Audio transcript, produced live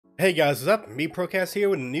Hey guys, what's up? Me Procast here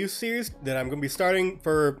with a new series that I'm going to be starting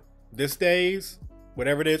for this days,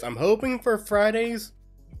 whatever it is. I'm hoping for Fridays,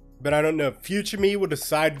 but I don't know. Future me will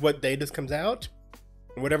decide what day this comes out.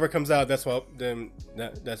 Whatever comes out, that's what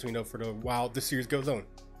we know for the while this series goes on.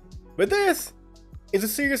 But this is a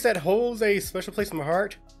series that holds a special place in my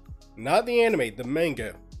heart. Not the anime, the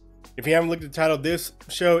manga. If you haven't looked at the title, this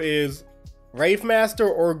show is Rave Master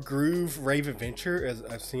or Groove Rave Adventure, as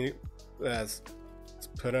I've seen it as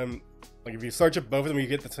put on. Like if you search up both of them, you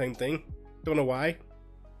get the same thing. Don't know why,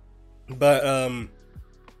 but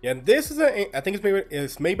yeah, this is I think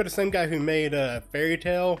it's made by the same guy who made Fairy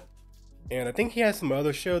Tail, and I think he has some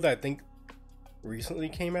other show that I think recently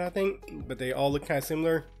came out. I think, but they all look kind of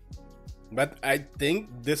similar. But I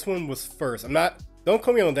think this one was first. Don't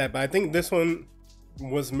quote me on that, but I think this one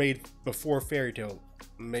was made before Fairy Tail.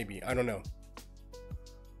 Maybe, I don't know.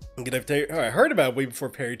 I heard about it way before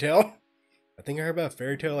Fairy Tail. I think I heard about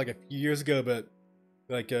Fairy Tail like a few years ago, but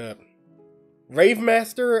like Rave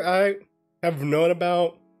Master I have known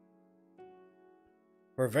about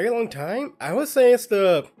for a very long time. I would say it's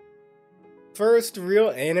the first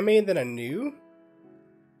real anime that I knew.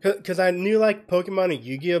 Cause I knew like Pokemon and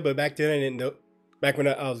Yu-Gi-Oh, but back then I didn't know. Back when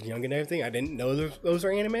I was young and everything, I didn't know those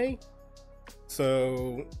are anime.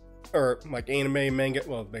 So, or like anime, manga,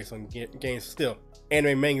 well, based on games still.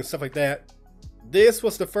 Anime, manga, stuff like that. This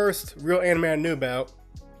was the first real anime I knew about.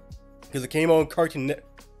 Because it came on Cartoon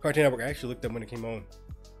Network. I actually looked up when it came on.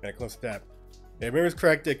 And I closed the tab. If I remember it's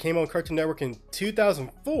correct, it came on Cartoon Network in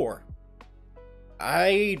 2004.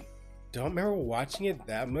 I don't remember watching it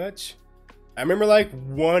that much. I remember like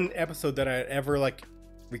one episode that I ever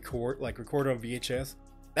recorded on VHS.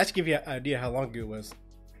 That should give you an idea how long ago it was.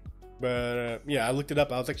 But yeah, I looked it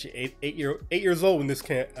up. I was actually eight years old when this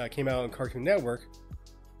came out on Cartoon Network.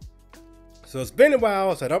 So it's been a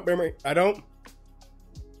while, so I don't remember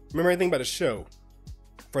anything about the show.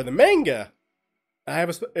 For the manga, I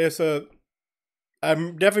don't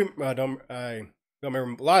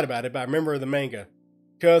remember a lot about it, but I remember the manga.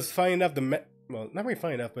 Because funny enough, well, not really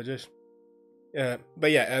funny enough, but just the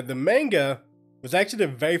manga was actually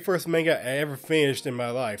the very first manga I ever finished in my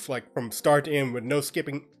life, like from start to end with no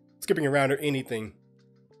skipping around or anything.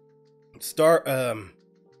 I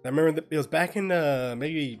remember that it was back in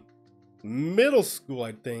maybe middle school,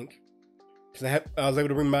 I think, because I was able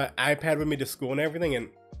to bring my iPad with me to school and everything,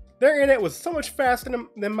 and their internet was so much faster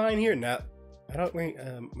than mine here. Now, I don't think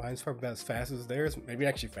mine's probably about as fast as theirs, maybe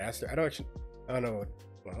actually faster. I don't know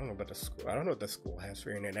about the school. I don't know what the school has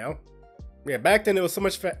for internet now. Yeah, back then it was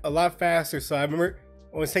a lot faster. So I remember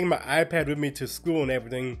always taking my iPad with me to school and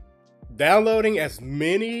everything, downloading as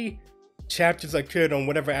many chapters as I could on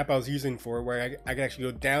whatever app I was using for, where I could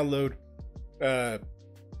actually go download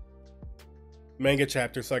manga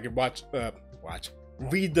chapters so I could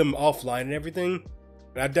read them offline and everything.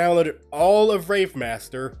 And I downloaded all of Rave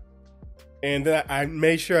Master, and then I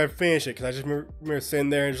made sure I finished it because I just remember sitting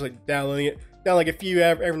there and just like downloading it, down like a few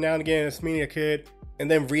every now and again as many I could, and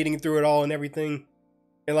then reading through it all and everything.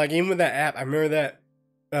 And like even with that app, I remember that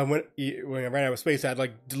when I ran out of space, I'd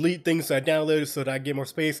like delete things that I downloaded so that I'd get more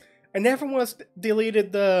space. I never once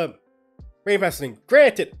deleted the Rave Master thing.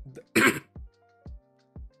 Granted,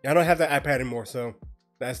 I don't have that iPad anymore, so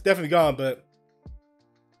that's definitely gone. But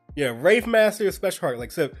yeah, Rave Master is special heart. Like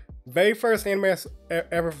I said, very first anime I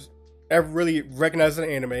ever really recognized as an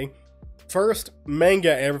anime. First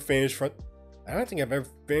manga I ever finished. I don't think I've ever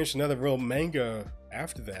finished another real manga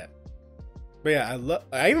after that. But yeah,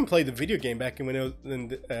 I even played the video game back when it was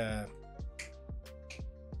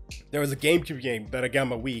there was a GameCube game that I got on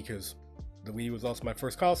my Wii, because the Wii was also my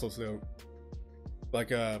first console. So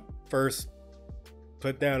like first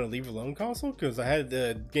put down a leave alone console, because I had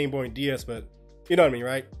the Game Boy and DS, but you know what I mean,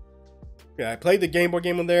 right? Yeah, I played the Game Boy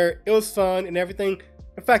game on there. It was fun and everything.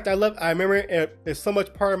 In fact, I remember it's so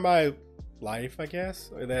much part of my life, I guess,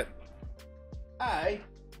 that I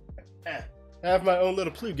have my own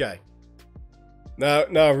little Pluto guy. Now,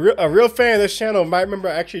 a real fan of this channel might remember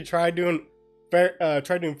I actually tried doing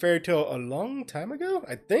Fairy Tail a long time ago,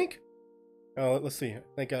 I think. Oh, let's see. I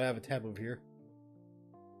think I have a tab over here.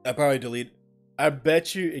 I probably deleted. I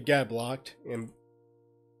bet you it got blocked, and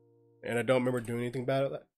I don't remember doing anything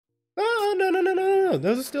about it. Oh, no.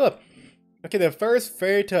 Those are still up. Okay, the first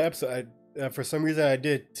Fairy Tail episode, for some reason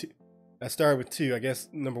I started with 2. I guess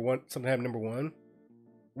something happened number 1,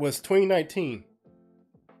 was 2019.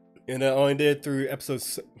 And I only did through episode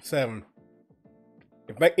 7.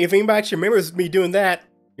 If anybody actually remembers me doing that,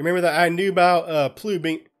 you remember that I knew about Plu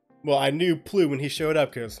I knew Plu when he showed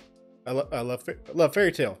up, because I love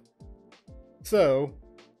Fairy Tail. So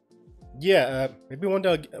yeah, maybe one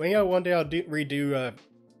day I'll redo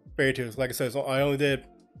Fairy Tales. Like I said, so I only did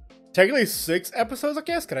technically 6 episodes, I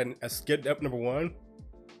guess, because I skipped up number 1.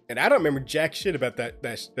 And I don't remember jack shit about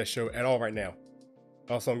that show at all right now.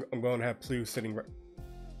 Also, I'm going to have Plu sitting right.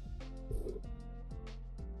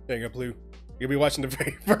 There you go, Plu. You'll be watching the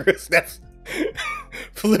very first. That's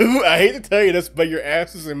Plu. I hate to tell you this, but your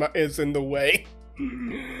ass is in the way.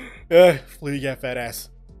 Plu, you got fat ass.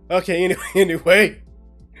 Okay, anyway,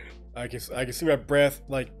 I can see my breath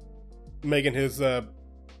like making his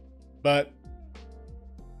butt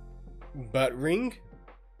ring,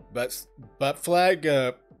 butt flag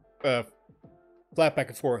flap back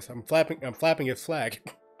and forth. I'm flapping his flag.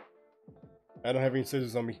 I don't have any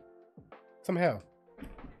scissors on me somehow.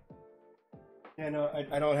 Yeah, no,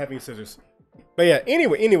 I don't have any scissors. But yeah,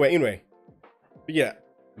 anyway. But yeah,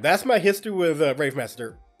 that's my history with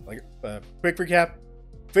RAVEmaster. Like, quick recap.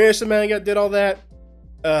 Finished the manga, did all that.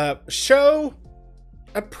 Show,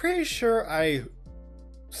 I'm pretty sure I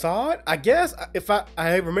saw it. I guess if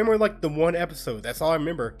I remember like the 1 episode. That's all I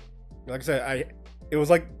remember. Like I said, it was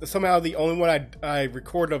like somehow the only one I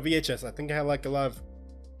recorded on VHS. I think I had like a lot of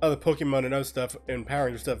other Pokemon and other stuff and Power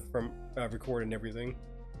Ranger stuff from recording and everything.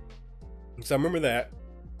 So I remember that.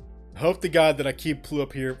 Hope to God that I keep Plu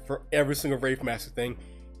up here for every single RAVEmaster thing.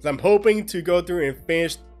 So I'm hoping to go through and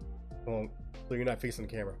finish. Well, Plu, you're not facing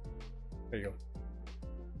the camera. There you go.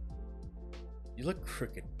 You look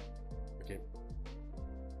crooked. Okay.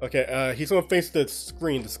 Okay, he's gonna face the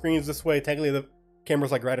screen. The screen's this way. Technically the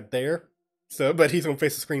camera's like right up there. So, but he's gonna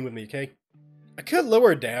face the screen with me, okay? I could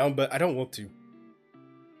lower it down, but I don't want to.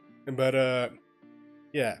 But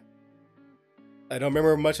yeah. I don't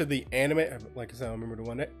remember much of the anime. Like I said, I don't remember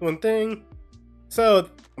the one thing. So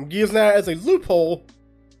I'm using that as a loophole,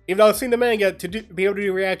 even though I've seen the manga, to be able to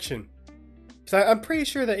do reaction. So I'm pretty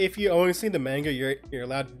sure that if you only seen the manga, you're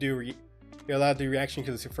allowed to do reaction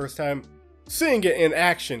because it's your first time seeing it in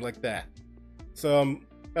action like that. So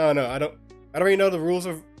I don't know. I don't really know the rules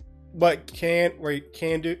of what where you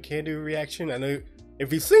can do reaction. I know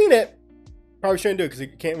if you've seen it, probably shouldn't do it because you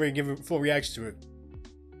can't really give a full reaction to it.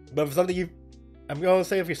 But for something I'm gonna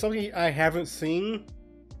say if it's something I haven't seen,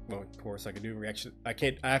 well, of course I can do reaction. I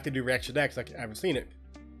have to do reaction to that because I haven't seen it.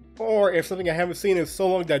 Or if something I haven't seen in so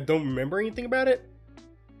long that I don't remember anything about it,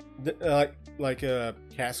 like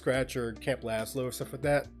Cat Scratch or Camp Laszlo or stuff like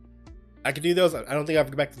that, I can do those. I don't think I have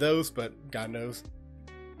to go back to those, but God knows.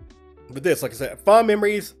 But this, like I said, fond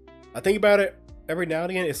memories. I think about it every now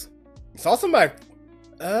and again. It's also my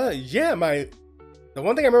the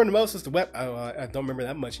one thing I remember the most is the weapon. I don't remember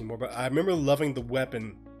that much anymore, but I remember loving the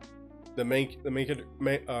weapon, the main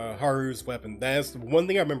Haru's weapon. That's the one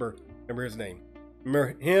thing I remember. Remember his name.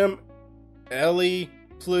 Remember him, Ellie,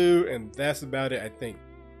 Plu, and that's about it. I think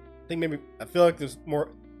maybe I feel like there's more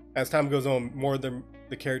as time goes on. More of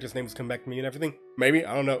the characters' names come back to me and everything. Maybe,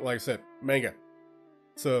 I don't know. Like I said, manga.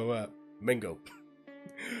 So mango.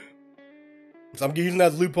 So I'm using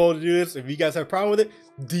that loophole to do this. If you guys have a problem with it,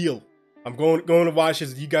 deal. I'm going to watch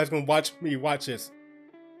this. You guys gonna watch me watch this,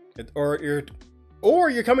 or you're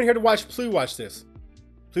coming here to watch Plu watch this.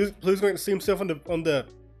 Plu's going to see himself on the.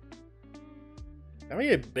 I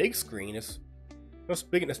mean, a big screen. It's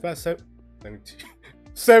big. It's about 72.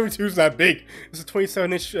 72 is not big. It's a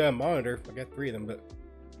 27-inch monitor. I got 3 of them, but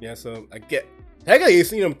yeah. So I get. Technically,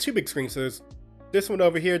 it's 2 big screens. So there's this one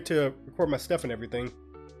over here to record my stuff and everything.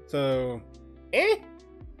 So,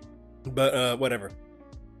 but whatever.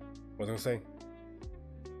 What was I gonna say?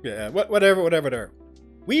 Yeah, whatever.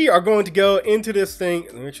 We are going to go into this thing.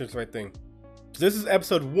 Let me make sure it's the right thing. This is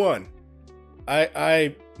episode 1.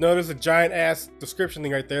 I know there's a giant ass description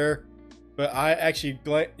thing right there, but I actually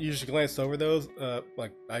usually glance over those.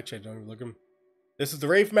 Like I actually don't even look at them. This is the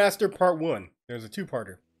RAVEmaster Part 1. There's a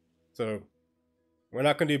 2-parter, so we're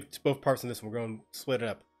not going to do both parts in this one. We're going to split it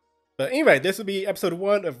up. But anyway, this will be episode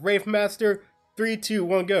 1 of RAVEmaster. 3, 2,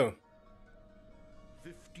 1, go.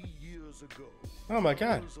 50 years ago, oh my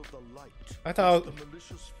God! I thought.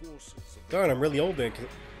 Darn, I'm really old then.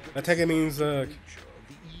 That technically means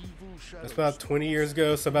that's about 20 years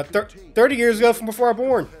ago. So about 30 years ago from before I was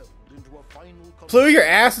born. Plu, your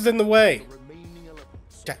ass is in the way.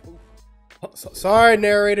 Sorry,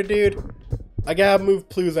 narrator dude. I gotta move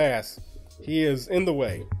Plu's ass. He is in the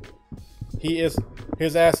way.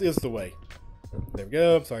 His ass is the way. There we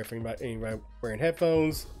go. I'm sorry for anybody wearing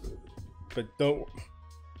headphones, but don't.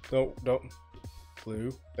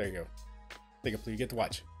 Plu. There you go. Take it, Plu. You get to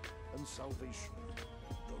watch. And salvation,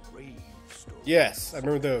 the Rave story. Yes, I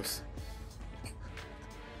remember those.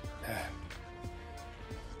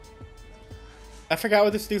 I forgot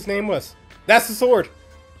what this dude's name was. That's the sword.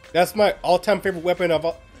 That's my all-time favorite weapon of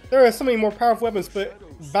all. There are so many more powerful weapons, but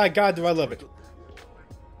by God, do I love it.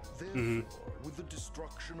 Therefore, with the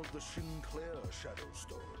destruction of the Sinclair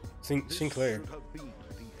Shadowstone, Sinclair. should have been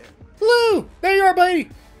the end. Blue! There you are, buddy!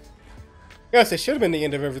 Yes, it should have been the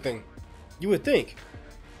end of everything. You would think.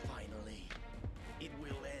 Finally, it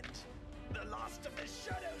will end. The last of the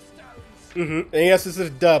Shadowstones. And yes, this is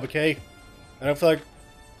a dub, okay? I don't feel like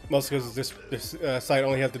most because this site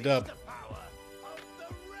only has the dub. The power of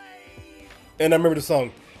the Rave. And I remember the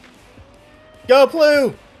song. Go,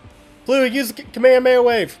 Blue! Blue, use Kamehameha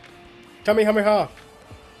Wave! Kamehameha!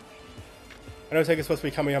 I don't think it's supposed to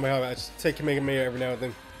be Kamehameha, I just say Kamehameha every now and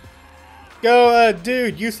then. Go,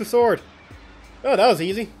 dude, use the sword! Oh, that was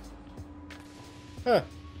easy. Huh.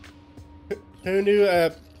 Who knew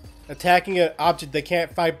attacking an object they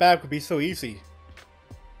can't fight back would be so easy?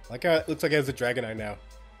 Like how it looks like it has a Dragonite now.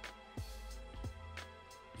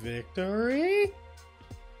 Victory?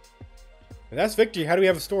 And that's victory. How do we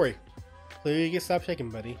have a story? Please stop shaking,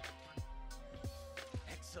 buddy.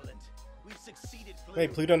 Excellent. We've succeeded, Blue. Hey,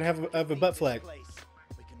 Blue don't have a butt flag.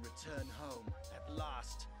 We can return home at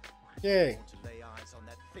last. Yay. Want to lay eyes on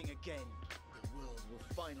that thing again. The world will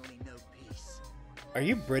finally know peace. Are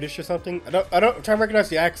you British or something? I'm trying to recognize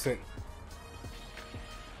the accent.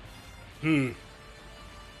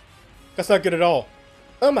 That's not good at all.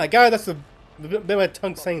 Oh my god, that's a bit of my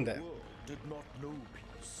tongue saying that. The world did not know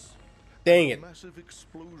peace. Dang it. A massive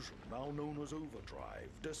explosion, now known as Overdrive,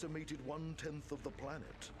 decimated 1/10 of the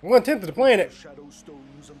planet. 1/10 of the planet. The Shadow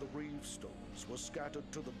Stones and the Rave Stones were scattered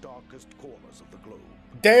to the darkest corners of the globe.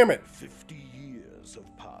 Damn it. 50 years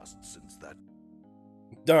have passed since that.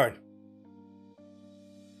 Darn.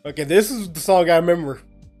 Okay, this is the song I remember.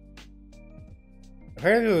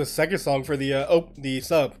 Apparently it was a second song for the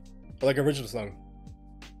sub. Or like original song.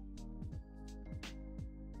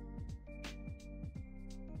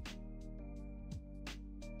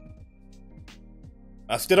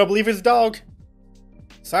 I still don't believe it's a dog.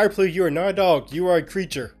 Sorry, Blue, you are not a dog. You are a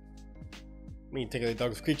creature. I mean, technically a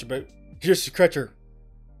dog is a creature, but you're just a creature.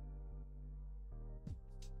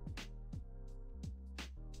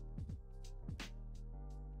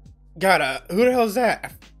 God, who the hell is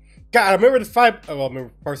that? God, I remember the fight. Oh, well, I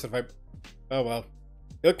remember parts of the fight. Oh, well.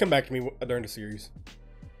 It'll come back to me during the series.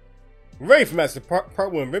 Rave Master,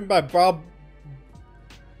 part 1, written by Bob.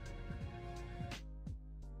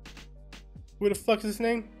 Who the fuck is his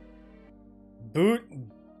name? Buckhole?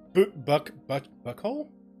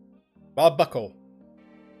 Bob Buckhole.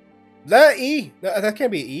 That E? That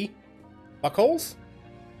can't be an E. Buckholes?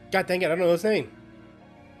 God dang it, I don't know his name.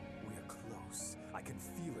 We're close. I can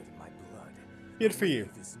feel it in my blood. Good for you.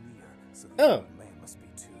 Rave is near, so the Oh. old man must be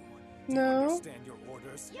too. No. Understand your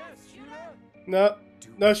orders? Yes, shooter. No. Do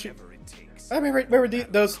No, she. whatever it takes. I remember the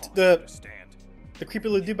Understand? creepy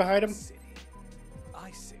little dude behind him. City.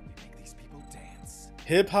 I say we make these people dance.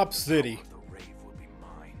 Hip Hop City. The rave will be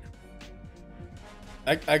mine.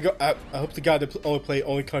 I hope to God they only play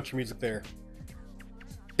country music there.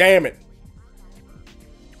 Damn it.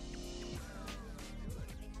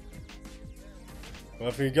 Well,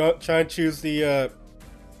 if you're trying to choose the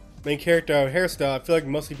main character hairstyle, I feel like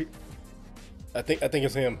mostly be. I think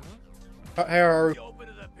it's him. Haru.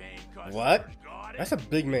 What? That's a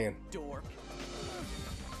big man.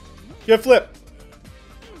 Good flip.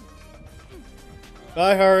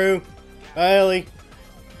 Bye, Haru. Bye, Ellie.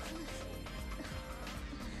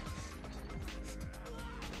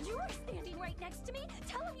 You were standing right next to me.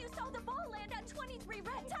 Tell him you saw the ball land on 23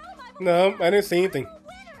 red. Tell him I will No, I didn't see anything.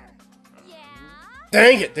 winner. Yeah.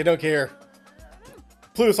 Dang it, they don't care.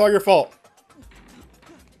 Blue, it's all your fault.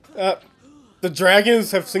 The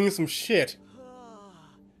dragons have seen some shit.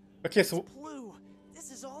 Okay, so Blue,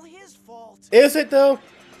 this is all his fault. is it though?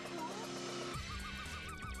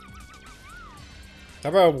 How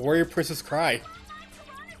about a warrior princess cry?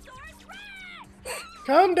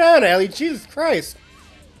 Calm down, Allie. Jesus Christ.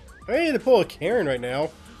 I need to pull a Karen right now.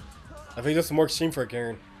 I think that's more extreme for a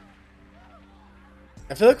Karen.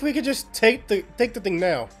 I feel like we could just take the thing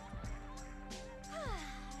now.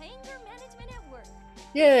 Anger management at work.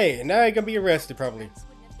 Yay! Now you're gonna be arrested probably.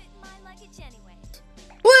 Wouldn't have fit in my luggage anyway.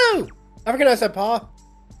 Blue! I recognize that paw.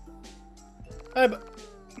 You're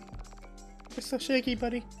so shaky,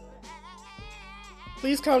 buddy.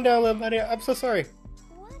 Please calm down, little buddy. I'm so sorry.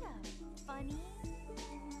 What a funny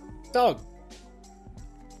Dog.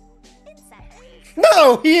 insect.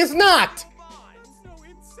 No, he is not! That's no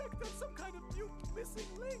insect. That's some kind of mutant missing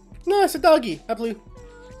link. No, it's a doggy. Hi, Blue.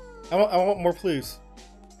 I want more Blues.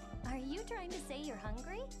 Are you trying to say you're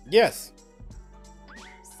hungry? Yes.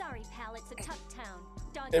 Sorry, pal. It's a tough town.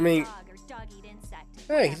 Dog I mean- dog or dog eat insect.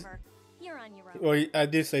 Hey, he's- Whatever. You're on your own. Well, I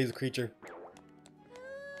did say he's a creature.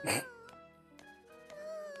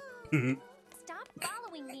 Stop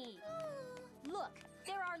following me. me. Look,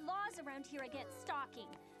 there are laws around here against stalking.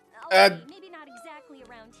 Uh, Okay, maybe not exactly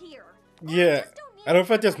around here. Yeah, I don't know if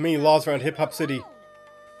that's just me. Laws around Hip Hop City.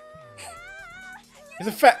 He's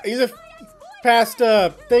a fast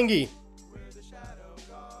thingy.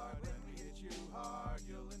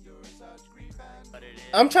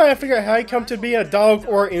 I'm trying to figure out how he come to be a dog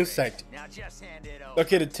or insect. Now just hand it over.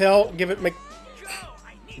 Okay, the tail, give it make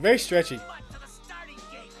very stretchy.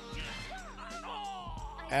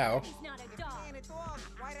 Ow. He's not a dog.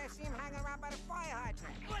 Why'd I see him hanging around by the fire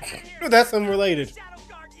hydrant? That's unrelated.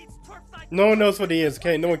 No one knows what he is,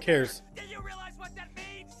 okay? No one cares. Do you realize what that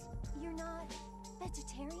means? You're not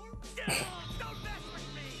vegetarian? Don't mess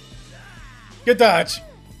with me. Good dodge.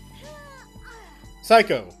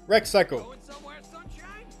 Psycho. Rex Psycho. Going somewhere,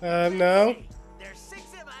 sunshine? No. There's 6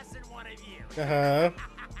 of us and 1 of you. Uh-huh.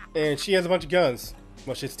 And she has a bunch of guns.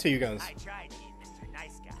 Well, she has 2 guns. I tried being Mr.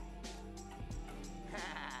 Nice Guy.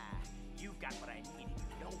 You've got what I need and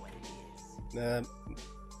you know what it is.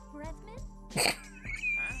 Breath mint?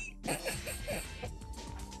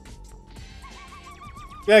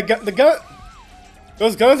 Yeah, the gun.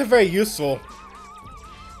 Those guns are very useful.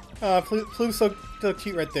 Pluto's so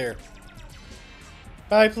cute right there.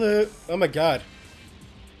 Bye, Pluto. Oh my god.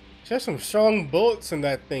 She has some strong bullets in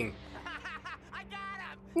that thing. I got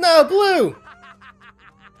him. No, Blue!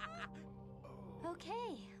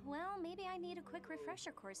 Okay, well, maybe I need a quick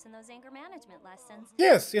refresher course in those anger management lessons.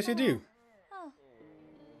 Yes, you do. Oh,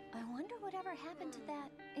 I wonder whatever happened to that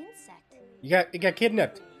insect. You got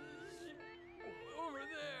kidnapped. Over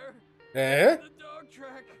there. Eh? The dog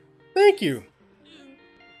track. Thank you. In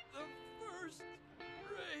the first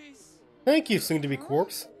race. Thank you, soon-to-be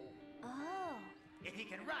corpse. Oh, If he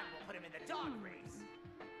can run, we'll put him in the dog race.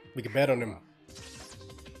 We can bet on him.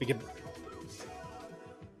 We can.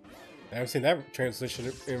 I haven't seen that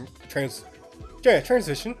transition in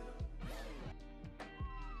transition.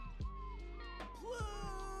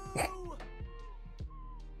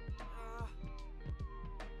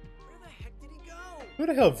 Where the heck did he go? Who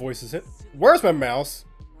the hell voices it? Where's my mouse?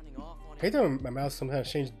 Running off on I hate that my mouse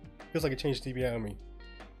sometimes feels like it changed DPI on me.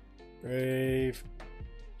 Rave.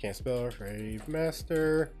 Can't spell. Rave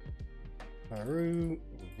Master. Haru.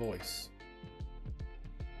 Voice.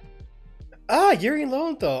 Ah, Yuri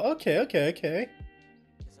Lowenthal. Okay.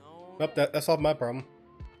 his own. Nope, that solved my problem.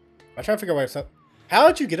 I'm trying to figure out why it's up. How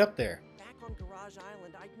did you get up there? Back on Garage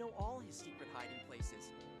Island, I'd know all his secret hiding places.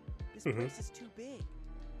 This Mhm. place is too big.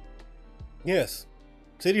 Yes.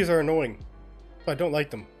 Cities are annoying. But I don't like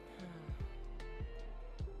them.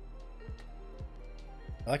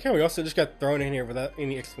 I like how we also just got thrown in here without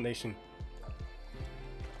any explanation.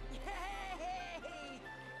 Hey!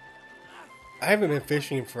 I haven't been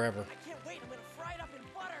fishing in forever. I can't wait. I'm gonna fry it up in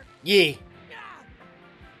butter. Yeah.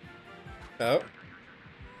 Ah! Oh.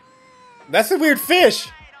 That's a weird fish!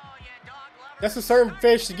 That's a certain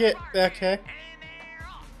fish to get. Okay.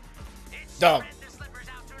 Dog.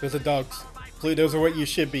 Those are dogs. Please, those are what you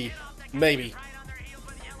should be. Maybe.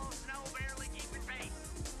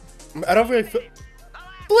 I don't really feel.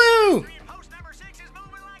 Blue!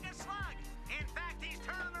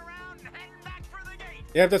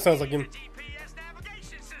 Yeah, that sounds like him.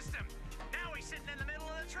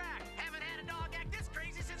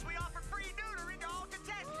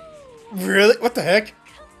 Really? What the heck? come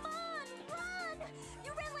on, run!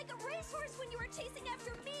 You ran like a racehorse when you were chasing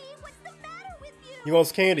after me. What's the matter with you? He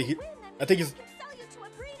wants candy. Win, that I think means he's. I can sell you to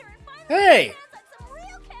a breeder and finally Hey! get hands on some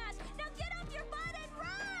real cash. Now get off your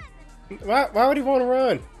butt and run! Why would he want to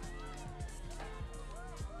run?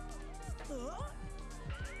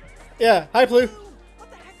 Yeah, hi, Blue. What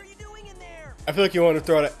the heck are you doing in there? I feel like you want to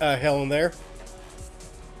throw a hell in there.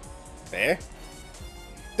 There.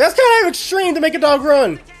 That's kind of extreme to make a dog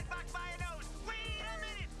run.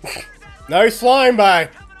 Now he's flying by.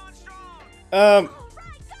 I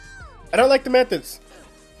don't like the methods.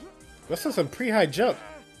 This is some pretty high jump.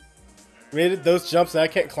 Made those jumps that I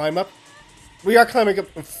can't climb up. We are climbing up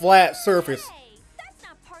a flat surface. Hey, that's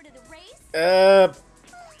not part of the race.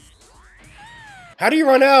 How do you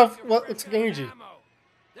run out? Well, it's energy. Ammo.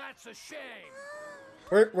 That's a shame.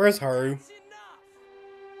 Where's Haru? It's enough.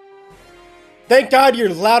 Thank God you're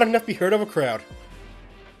loud enough to be heard of a crowd.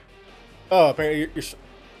 Oh, apparently you're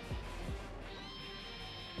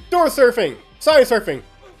door surfing, side surfing.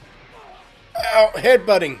 Ow,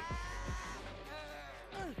 headbutting.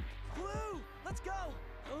 Blue, let's go.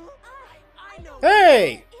 I know.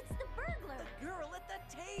 Hey, It's the burglar. Girl at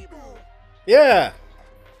the table. yeah.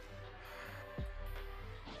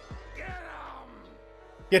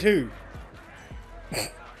 Get who?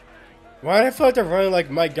 Why do I feel like they're running like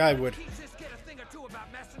my guy would? Just get a thing or two about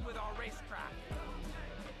messing with our racetrack.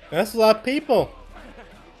 That's a lot of people.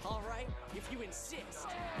 All right, if you insist.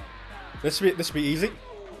 This should be easy.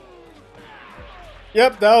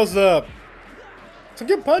 Yep, that was some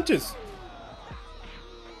good punches.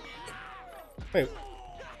 Wait,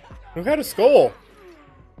 who had a skull?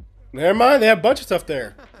 Never mind, they have a bunch of stuff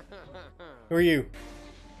there. Who are you?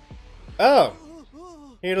 Oh,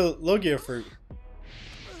 he had a Logia fruit.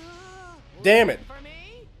 Damn it!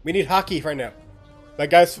 We need hockey right now. That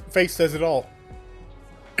guy's face says it all.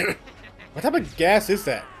 What type of gas is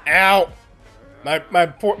that? Ow! My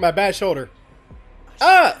bad shoulder.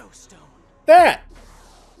 Ah! That!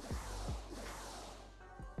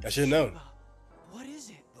 I should have known. What is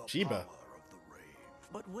it? Sheba.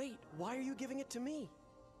 But wait, why are you giving it to me?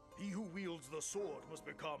 He who wields the sword must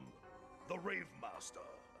become the Rave Master.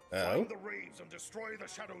 Oh. Find the Raves and destroy the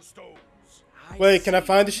Shadow Stones. Wait, can I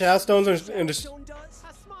find the Shadow Stones and just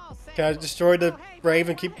can I destroy the Rave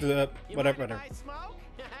and keep the whatever?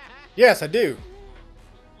 Yes, I do.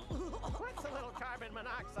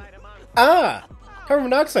 Ah, carbon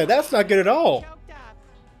monoxide. That's not good at all.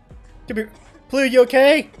 Blue, you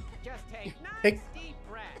okay? Hey.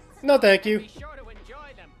 No, thank you.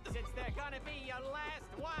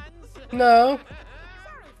 No.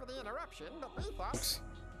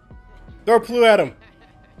 Throw Blue at him.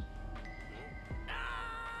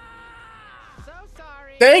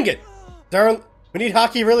 Dang it! Darn, we need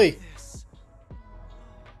hockey, really.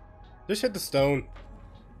 Just hit the stone.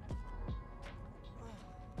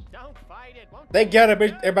 Thank God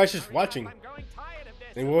everybody's just watching.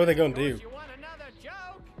 And what are they gonna do?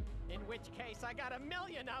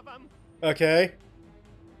 Okay.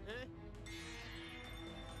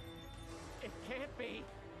 It can't be.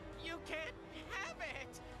 You can't have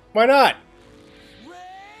it. Why not?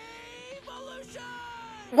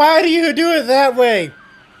 Why do you do it that way?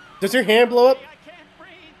 Does your hand blow up? I can't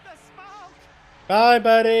breathe the smoke. Bye,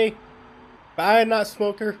 buddy. Bye, not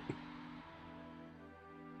smoker.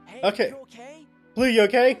 Hey, Okay. you okay? Blue, you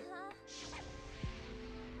okay?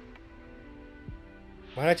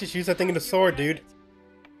 Why not just use that thing in the sword, dude?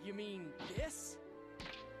 You mean this?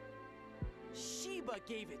 Sheba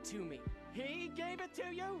gave it to me. He gave it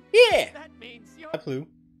to you? Yeah. That means you're... I Blue.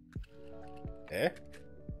 There.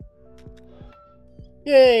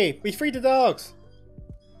 Yay! We freed the dogs.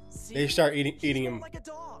 See? They start eating She's him. more like a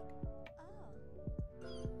dog.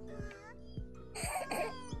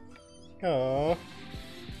 Aww.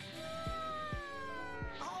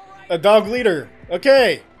 A dog leader.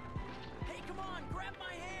 Okay. Hey, come on, grab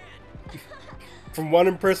my hand. From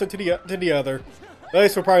one person to the other. At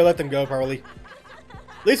least we'll probably let them go. Probably.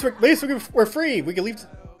 At least we're free. We can leave.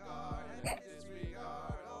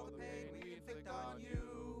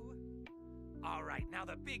 All right, now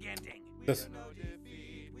the big ending. This.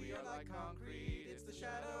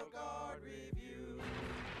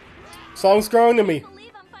 Song's growing to me. I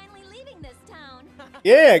believe I'm finally leaving this town.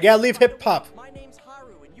 Yeah, gotta leave hip hop. My name's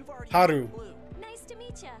Haru, and you've already Haru. met Blue. Nice to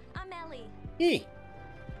meet ya. I'm Ellie. Yee.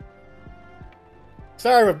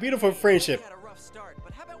 Sorry, a beautiful friendship. We had a rough start,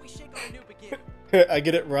 but how about we shake on a new beginning? I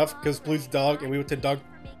get it rough because Blue's dog and we went to dog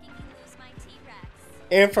For making me lose my T-Rex.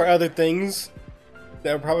 and for other things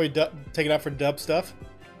that were probably taken out for dub stuff.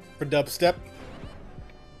 For dubstep.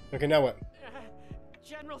 Okay, now what?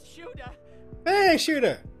 General Shuda. Hey,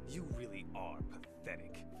 shooter! You really are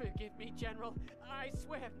pathetic. Forgive me, General. I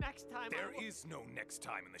swear next time There I will... is no next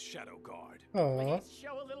time in the Shadow Guard. Aww. Please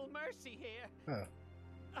show a little mercy here. Oh.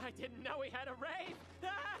 I didn't know he had a rave.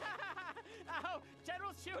 Oh,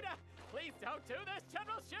 General Shuda, please don't do this,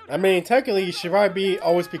 General Shuda. I mean, technically, you should probably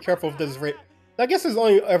always be careful with this rave. I guess there's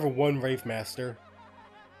only ever one rave master.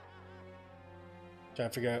 Trying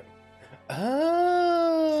to figure out.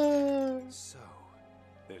 Oh. So,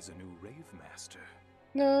 there's a new Rave Master.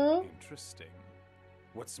 No, Interesting.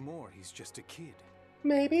 What's more, he's just a kid.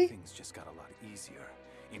 maybe. Things just got a lot easier.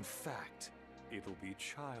 In fact, it'll be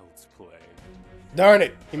child's play. Darn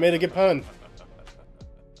it! He made a good pun.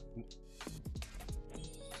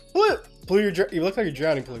 Blue, Blue, you look like you're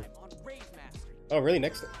drowning, Blue. On Rave Master. Oh, really?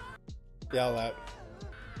 Next time? Yeah, I'll allow it.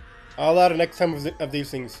 I'll allow the next time of these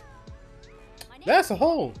things. My name That's a is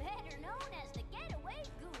hole. better known as the Getaway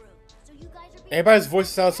Guru. So you guys are being Everybody's voice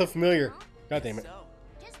sounds so familiar. God damn it. So,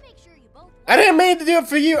 Just make sure you both I didn't mean to do it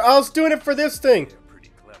for you. I was doing it for this thing. They're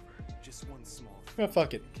pretty clever. Just one small Oh, thing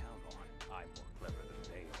fuck it. to count on. I'm more clever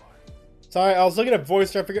than they are. Sorry, I was looking at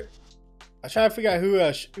voice. I was trying to figure out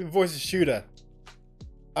who voices Shuda.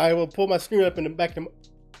 I will pull my screen up in the back in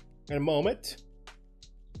a moment.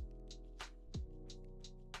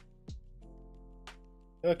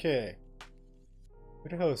 Okay. Who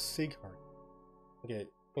the hell is Sieghart? Okay.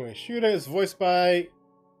 Anyway, Shuda is voiced by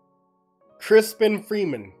Crispin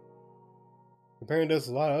Freeman. Apparently does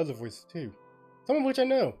a lot of other voices too. Some of which I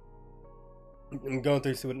know. I'm going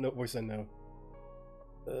through to see what voice I know.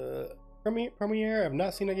 Premiere, I've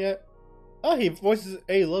not seen it yet. Oh, he voices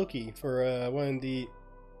a Loki for one of the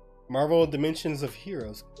Marvel Dimensions of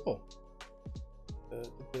Heroes. Cool.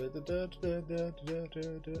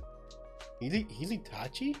 He's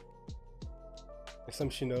Itachi? Some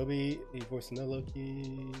shinobi, he voiced another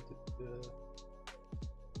Loki.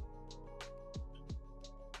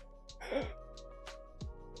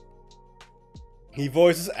 He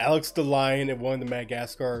voices Alex the Lion in one of the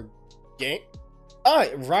Madagascar game. Ah,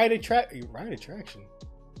 Ride Attraction.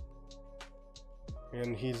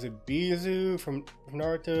 And he's a Bizu from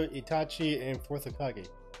Naruto, Itachi, and Fourth Hokage.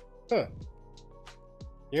 Huh.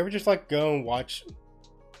 You ever just like go and watch,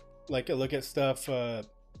 like look at stuff,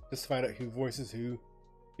 just to find out who voices who?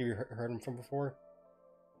 Have you heard him from before?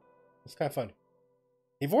 It's kind of fun.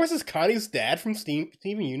 He voices Connie's dad from Steven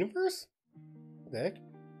Universe? What the heck?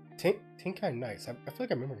 Tinkai Nice. I feel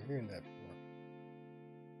like I remember hearing that before.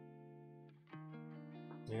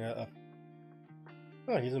 Yeah.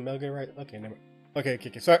 Oh, he's a Metal Gear, right? Okay, never. Okay.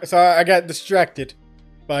 So I got distracted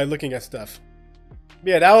by looking at stuff.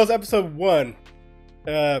 Yeah, that was episode 1.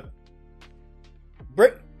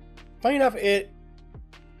 Funny enough, it's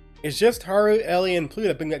just Haru, Ellie, and Pluto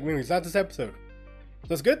that bring back memories, not this episode.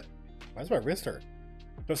 So it's good. Why does my wrist hurt?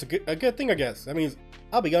 So it's a good thing, I guess. That means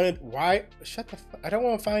I'll be going. Why? Shut the fuck. I don't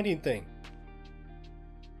want to find anything.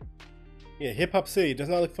 Yeah, Hip Hop City does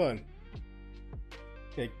not look fun.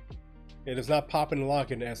 It does not pop and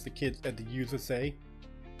lock in, as the kids at the users say.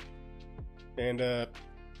 And that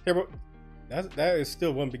is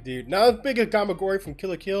still one big dude. Not as big as Gamagori from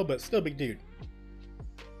Kill la Kill, but still a big dude.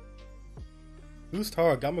 Who's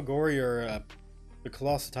taller, Gamagori or the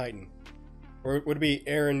Colossal Titan? Or would it be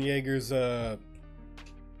Eren Yeager's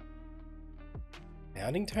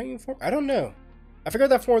Founding Titan form? I don't know. I forgot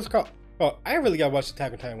that form is called. Oh, I really gotta watch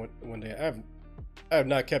Attack on Titan one day. I have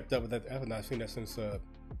not kept up with that. I have not seen that since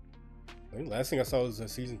I think the last thing I saw was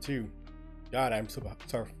season 2. God, I'm so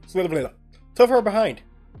far behind.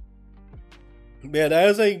 Yeah, that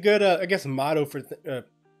is a good, I guess, motto for.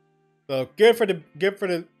 So good for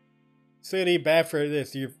the city, bad for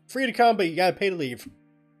this. You're free to come, but you gotta pay to leave.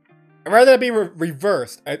 I'd rather that be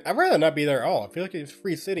reversed. I'd rather not be there at all. I feel like it's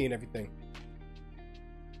free city and everything.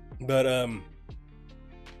 But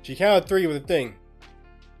she counted 3 with a thing.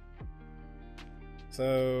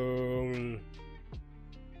 So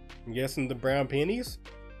I'm guessing the brown pennies,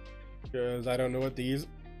 because I don't know what these.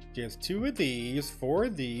 Just 2 of these, 4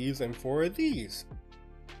 of these, and 4 of these.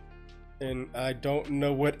 And I don't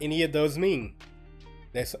know what any of those mean.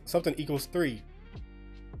 That's something equals 3.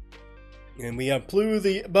 And we have Plu,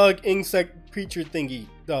 the bug insect creature thingy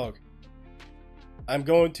dog. I'm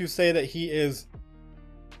going to say that he is,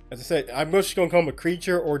 as I said, I'm just going to call him a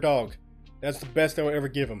creature or dog. That's the best I will ever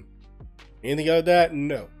give him. Anything other than that,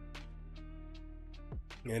 no.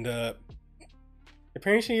 And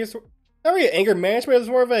apparently he is not really an anger management, it's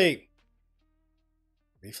more of a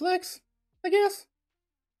reflex, I guess.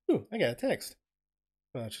 Ooh, I got a text.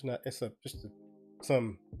 No, it's not. It's just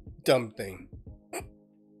some dumb thing.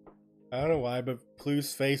 I don't know why, but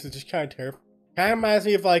Plu's face is just kind of terrible. Kind of reminds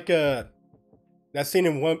me of like that scene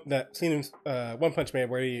in One Punch Man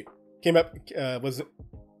where he came up was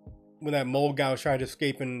when that mole guy was trying to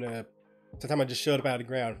escape and the time I just showed up out of the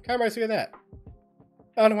ground. Kind of reminds me of that.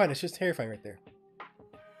 I don't know why. That's just terrifying right there.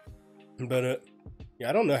 But yeah,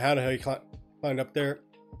 I don't know how the hell he climbed up there.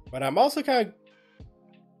 But I'm also kind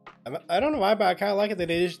of, I don't know why, but I kind of like it that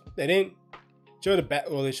they didn't show the back.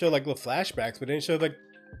 Well, they showed like little flashbacks, but they didn't show like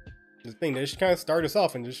the thing. They just kind of started us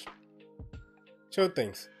off and just showed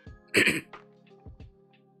things.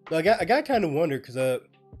 But I got kind of wonder because I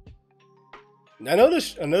know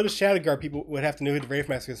the Shadow Guard people would have to know who the Rave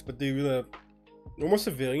Master is, but do the normal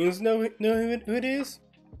civilians know who it is?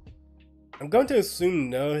 I'm going to assume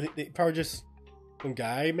no. They probably just some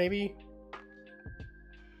guy, maybe.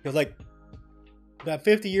 Because like about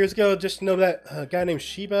 50 years ago, just to know that guy named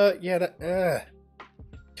Shiba, yeah, that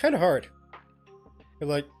kind of hard. Cause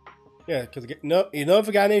like, yeah, because no, you know, if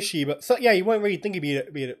a guy named Shiba, so yeah, you wouldn't really think he'd be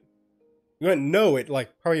it. You wouldn't know it.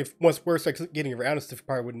 Like probably once word starts getting around and stuff, you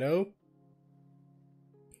probably would know.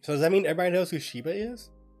 So does that mean everybody knows who Shiba is?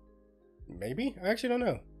 Maybe. I actually don't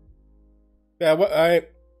know. Yeah,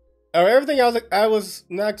 everything I was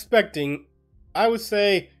not expecting, I would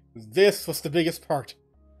say this was the biggest part.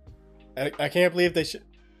 I can't believe they should.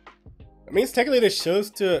 I mean, it's technically this show's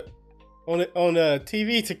to on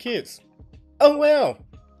TV to kids. Oh well,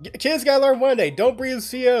 kids gotta learn one day. Don't breathe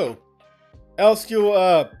CO, else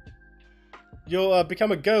you'll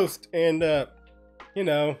become a ghost and you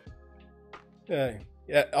know,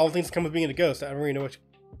 Yeah, all things come with being a ghost. I don't really know what.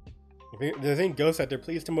 If there's any ghosts out there,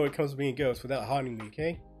 please tell me what comes with being a ghost without haunting me,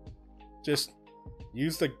 okay? Just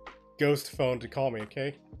use the ghost phone to call me,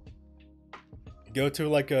 okay? Go to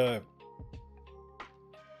like a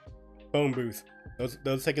phone booth.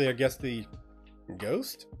 Those technically, I guess, the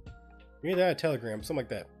ghost? Maybe that a telegram, something like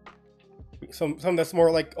that. Something that's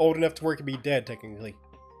more like old enough to where it could be dead, technically.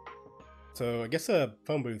 So I guess a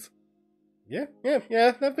phone booth. Yeah,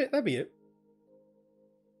 that'd be it.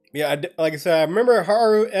 Yeah, like I said, I remember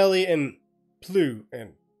Haru, Ellie, and Plu,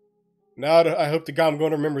 and now I hope to God I'm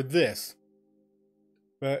going to remember this.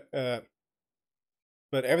 But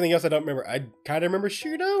everything else I don't remember. I kind of remember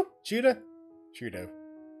Shuda. But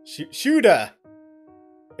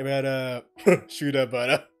Shuda,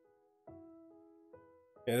 but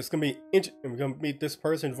yeah, it's gonna be we're gonna meet this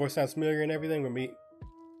person. Voice sounds familiar and everything. We'll meet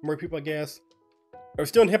more people, I guess. Are we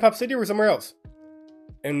still in Hip Hop City or somewhere else?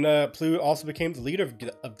 And Plu also became the leader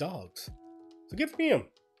of dogs. So good for him.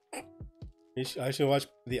 I should watch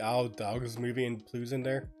the Owl Dogs movie and Plu's in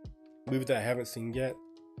there. Movie that I haven't seen yet.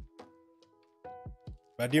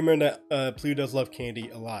 But I do remember that Plu does love candy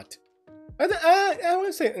a lot. I want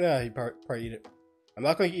to say, nah, he probably eat it. I'm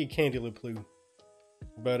not going to eat candy with Plu.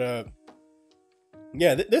 But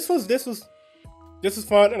yeah, this was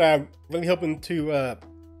fun, and I'm really hoping to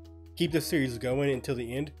keep this series going until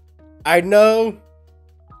the end. I know.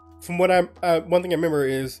 From what one thing I remember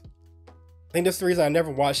is, I think that's the reason I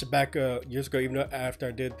never watched it back years ago, even after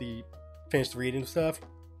I did the finished reading stuff.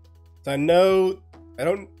 So I know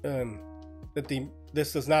that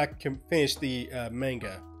this does not finish the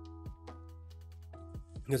manga,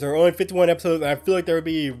 because there are only 51 episodes, and I feel like there would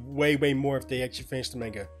be way more if they actually finished the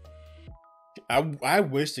manga. I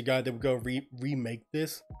wish to God they would go remake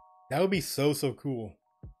this. That would be so cool.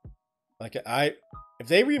 Like if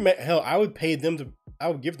they remake, hell, I would pay them to. I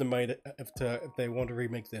would give them money if they want to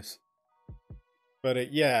remake this.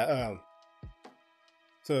 But yeah,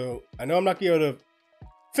 so I know I'm not gonna be able to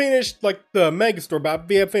finish like the manga story, but I'll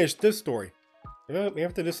be able to finish this story. Maybe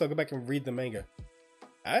after this, I'll go back and read the manga.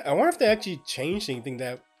 I wonder if they actually changed anything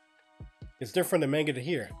that is different from the manga to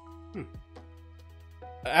here.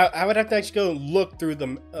 I would have to actually go look through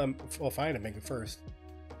the find the manga first.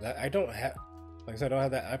 I don't have, like I said, I don't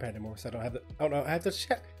have that iPad anymore, so I don't have the. Oh no, I have the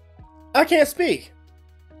chat. I can't speak.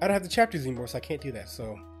 I don't have the chapters anymore, so I can't do that.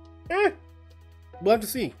 So, we'll have to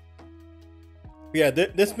see. But yeah, this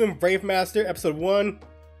has been Brave Master, episode 1.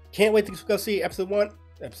 Can't wait to go see episode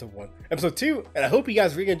 2, and I hope you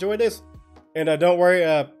guys really enjoyed this. And don't worry,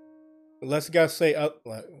 unless you guys say,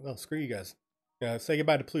 well, screw you guys. Say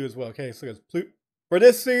goodbye to Plu as well, okay? So Plu, for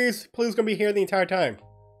this series, Plu's gonna be here the entire time.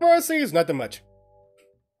 For our series, not that much.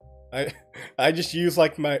 I just use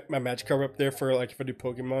like my magic cover up there for like if I do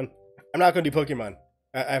Pokemon. I'm not gonna do Pokemon.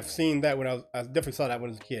 I've seen that when I definitely saw that when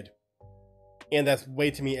I was a kid. And that's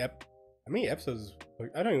way too many how many episodes?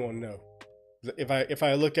 I don't even want to know. If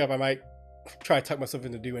I look up, I might try to talk myself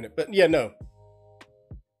into doing it. But yeah, no.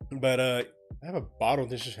 But I have a bottle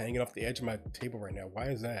that's just hanging off the edge of my table right now. Why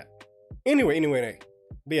is that? Anyway.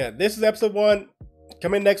 But yeah, this is episode 1.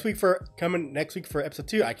 Coming next week for episode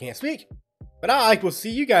 2. I can't speak. But I will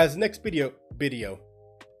see you guys next video.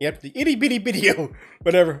 Yep, the itty bitty video.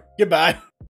 Whatever. Goodbye.